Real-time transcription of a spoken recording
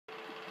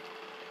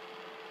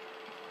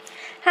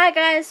Hi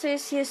guys,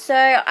 Sus here.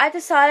 So I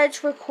decided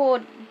to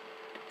record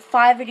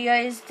 5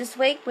 videos this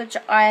week, which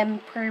I'm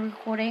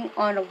pre-recording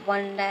on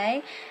one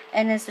day,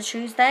 and it's a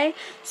Tuesday.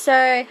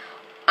 So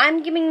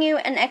I'm giving you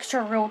an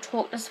extra real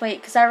talk this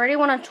week because I really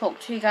want to talk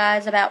to you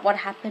guys about what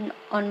happened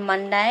on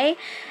Monday,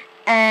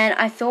 and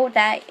I thought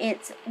that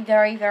it's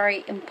very,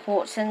 very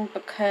important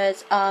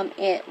because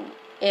it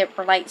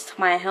relates to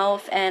my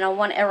health, and I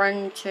want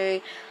everyone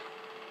to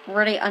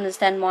really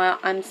understand why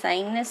I'm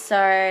saying this.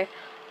 So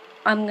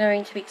I'm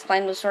going to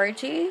explain the story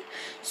to you.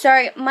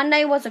 So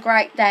Monday was a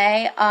great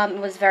day. It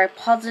was very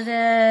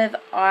positive.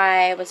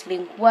 I was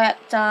getting work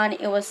done.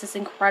 It was just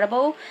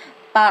incredible.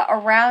 But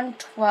around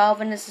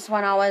 12, and this is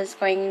when I was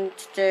going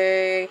to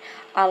do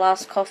our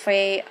last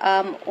coffee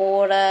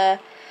order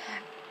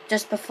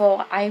just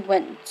before I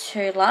went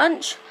to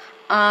lunch.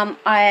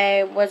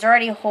 I was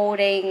already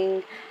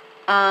holding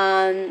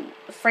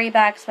 3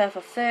 bags worth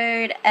of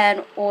food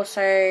and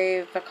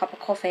also the cup of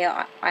coffee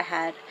I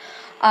had.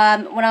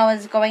 When I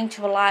was going to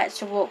the lights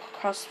to walk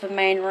across the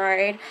main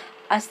road,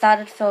 I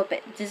started to feel a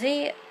bit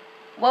dizzy.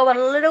 Well,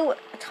 a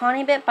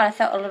tiny bit, but I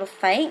felt a little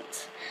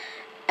faint.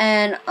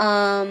 And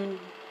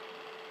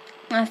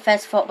my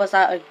first thought was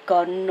like, oh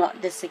god,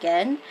 not this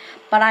again.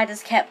 But I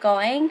just kept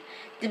going.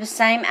 Did the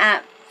same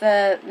at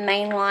the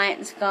main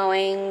lights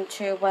going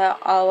to where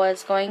I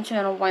was going to,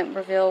 and I won't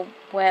reveal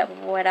where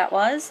that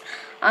was.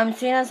 As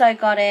soon as I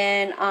got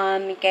in,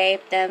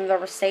 gave them the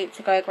receipt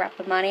to go grab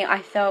the money,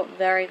 I felt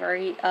very,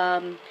 very,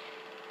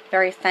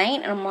 very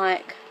faint, and I'm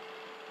like,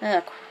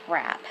 oh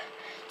crap.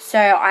 So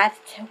I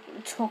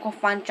took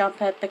off my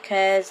jumper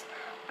because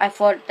I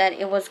thought that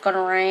it was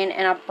gonna rain,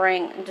 and I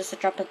bring just a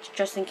jumper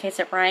just in case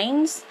it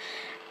rains.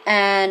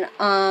 And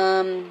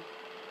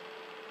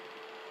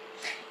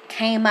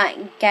came out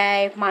and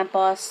gave my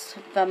boss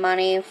the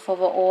money for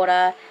the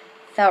order.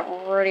 Felt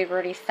really,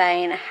 really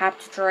faint. I had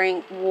to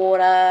drink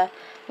water.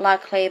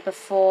 Luckily,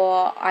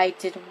 before I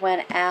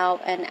went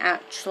out and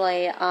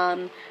actually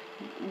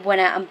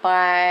went out and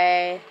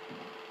buy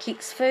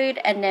Kick's food,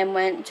 and then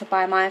went to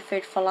buy my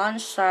food for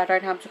lunch, so I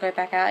don't have to go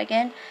back out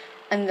again.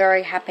 I'm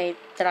very happy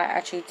that I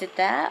actually did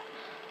that.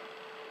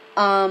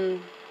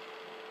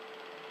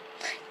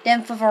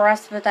 Then for the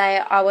rest of the day,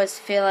 I was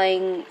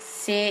feeling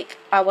sick.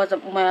 I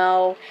wasn't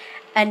well.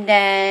 And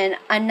then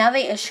another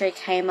issue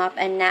came up,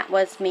 and that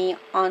was me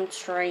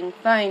answering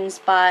phones,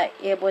 but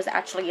it was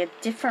actually a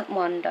different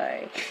one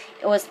though.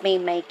 It was me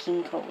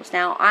making calls.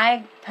 Now,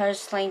 I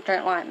personally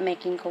don't like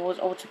making calls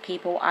or to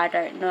people I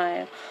don't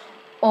know,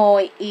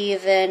 or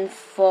even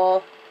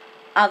for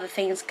other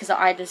things, because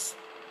I just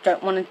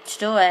don't want to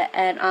do it.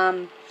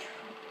 And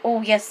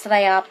all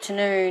yesterday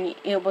afternoon,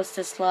 it was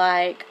just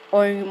like,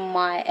 oh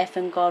my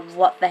effing god,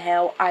 what the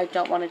hell, I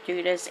don't want to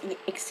do this.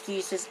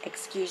 Excuses.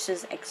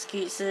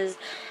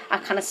 I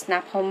kind of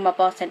snap on my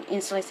boss and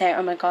instantly say,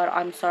 oh my god,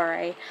 I'm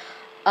sorry.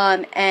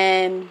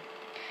 And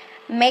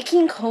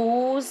making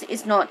calls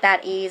is not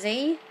that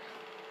easy,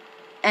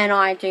 and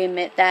I do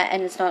admit that,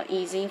 and it's not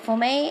easy for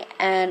me.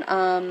 And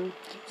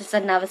just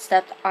another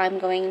step, I'm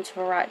going into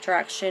the right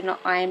direction.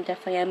 I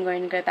definitely am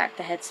going to go back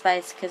to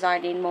Headspace because I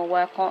need more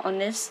work on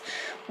this.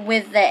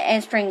 With the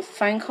answering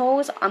phone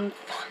calls, I'm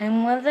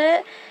fine with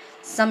it.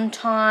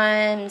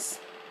 Sometimes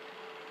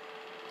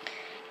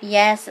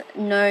yes,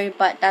 no,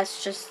 but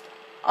that's just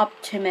up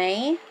to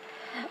me.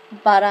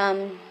 But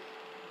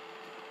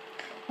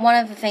one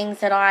of the things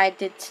that I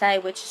did today,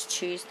 which is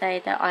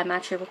Tuesday, that I'm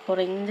actually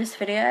recording this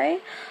video,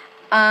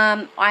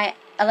 I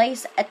at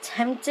least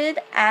attempted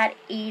at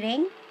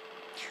eating,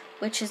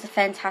 which is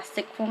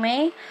fantastic for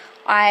me.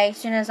 As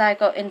soon as I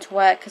got into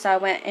work, because I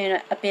went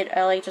in a bit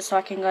early just so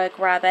I can go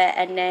grab it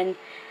and then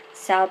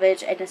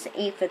salvage and just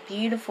eat the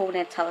beautiful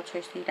Nutella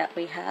toasty that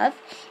we have.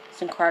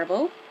 It's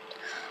incredible.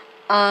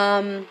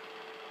 Went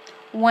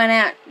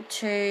out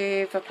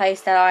to the place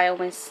that I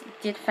almost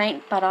did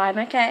faint, but I'm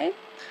okay.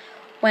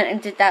 Went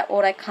and did that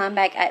order, come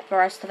back, ate the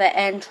rest of it,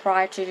 and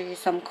tried to do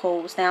some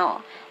calls.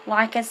 Now,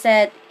 like I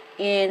said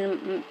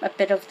in a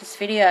bit of this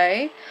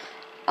video,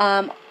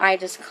 I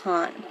just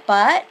can't.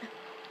 But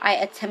I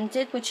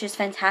attempted, which is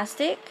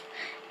fantastic.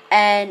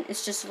 And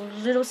it's just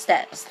little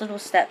steps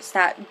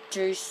that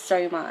do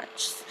so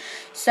much.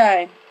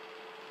 So,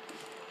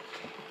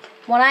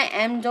 what I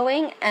am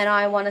doing, and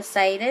I want to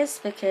say this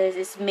because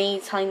it's me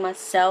telling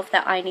myself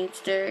that I need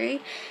to do,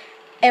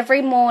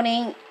 every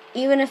morning,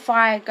 even if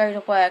I go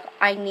to work,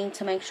 I need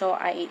to make sure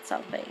I eat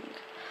something.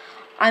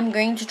 I'm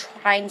going to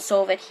try and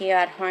solve it here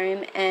at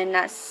home, and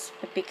that's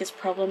the biggest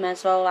problem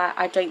as well.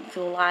 I don't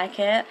feel like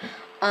it,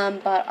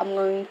 but I'm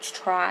going to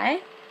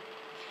try,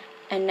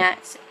 and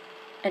that's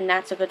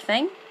a good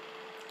thing.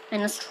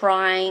 And this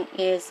trying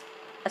is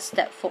a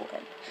step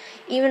forward.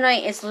 Even though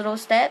it's little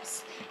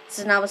steps, it's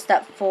another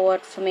step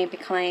forward for me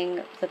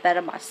becoming the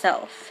better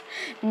myself.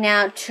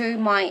 Now, to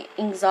my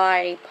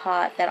anxiety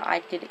part that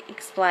I did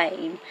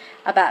explain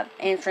about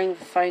answering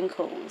the phone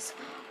calls,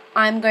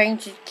 I'm going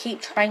to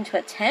keep trying to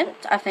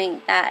attempt. I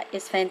think that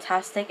is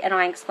fantastic, and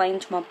I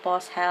explained to my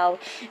boss how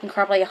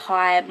incredibly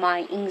high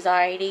my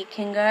anxiety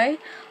can go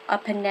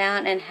up and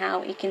down, and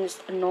how it can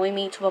just annoy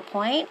me to a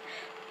point.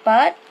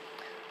 But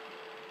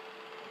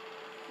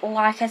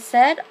like I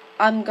said,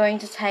 I'm going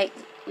to take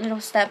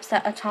little steps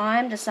at a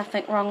time. There's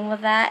nothing wrong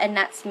with that, and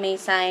that's me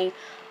saying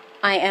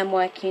I am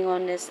working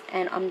on this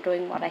and I'm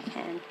doing what I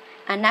can,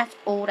 and that's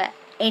all that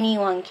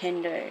anyone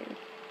can do.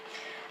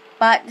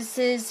 But this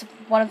is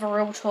one of the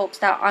real talks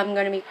that I'm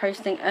going to be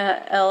posting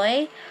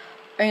early,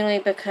 only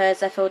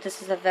because I feel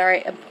this is a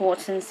very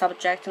important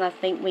subject, and I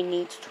think we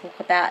need to talk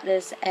about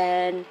this.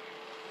 And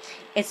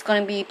it's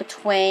going to be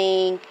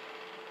between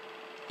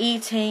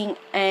eating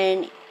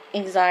and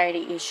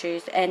anxiety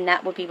issues, and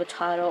that will be the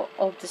title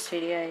of this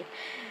video.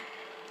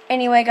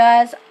 Anyway,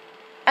 guys,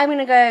 I'm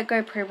going to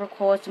go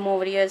pre-record some more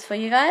videos for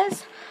you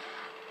guys.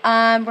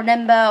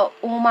 Remember,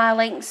 all my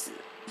links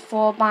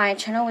for my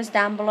channel is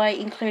down below,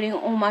 including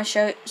all my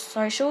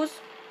socials.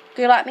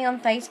 Go like me on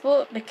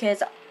Facebook,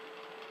 because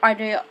I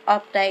do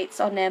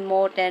updates on there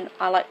more than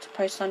I like to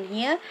post on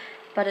here,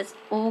 but it's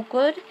all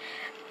good,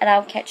 and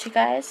I'll catch you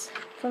guys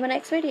for the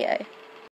next video.